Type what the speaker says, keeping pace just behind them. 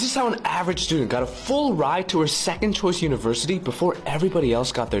is how an average student got a full ride to her second choice university before everybody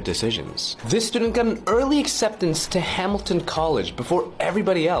else got their decisions. This student got an early acceptance to Hamilton College before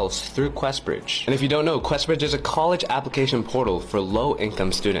everybody else through QuestBridge. And if you don't know, QuestBridge is a college application portal for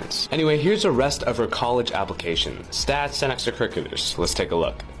low-income students. Anyway, here's the rest of her college application. Stats and extracurriculars. Let's take a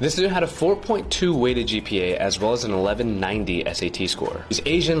look. This student had a 4.2 weighted GPA as well as an 1190 SAT score. She's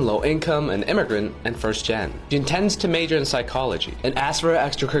Asian, low income, an immigrant, and first gen. She intends to major in psychology. And as for her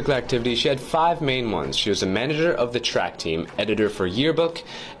extracurricular activities, she had 5 main ones. She was a manager of the track team, editor for Yearbook,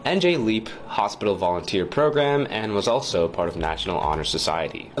 NJ Leap Hospital Volunteer Program, and was also part of National Honor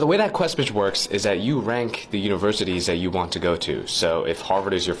Society. The way that QuestBridge works is that you rank the universities that you want to go to. So if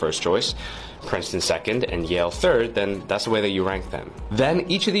Harvard is your first choice, Princeton second, and Yale third, then that's the way that you rank them. Then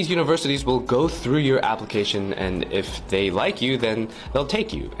each of these universities will go through your application, and if they like you, then they'll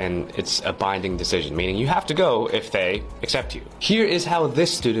take you, and it's a binding decision, meaning you have to go if they accept you. Here is how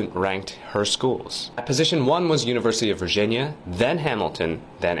this student ranked her schools. At position 1 was University of Virginia, then Hamilton,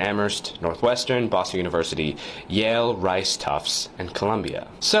 then Amherst, Northwestern, Boston University, Yale, Rice, Tufts, and Columbia.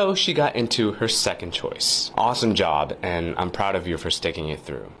 So she got into her second choice. Awesome job, and I'm proud of you for sticking it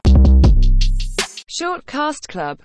through. Short Cast Club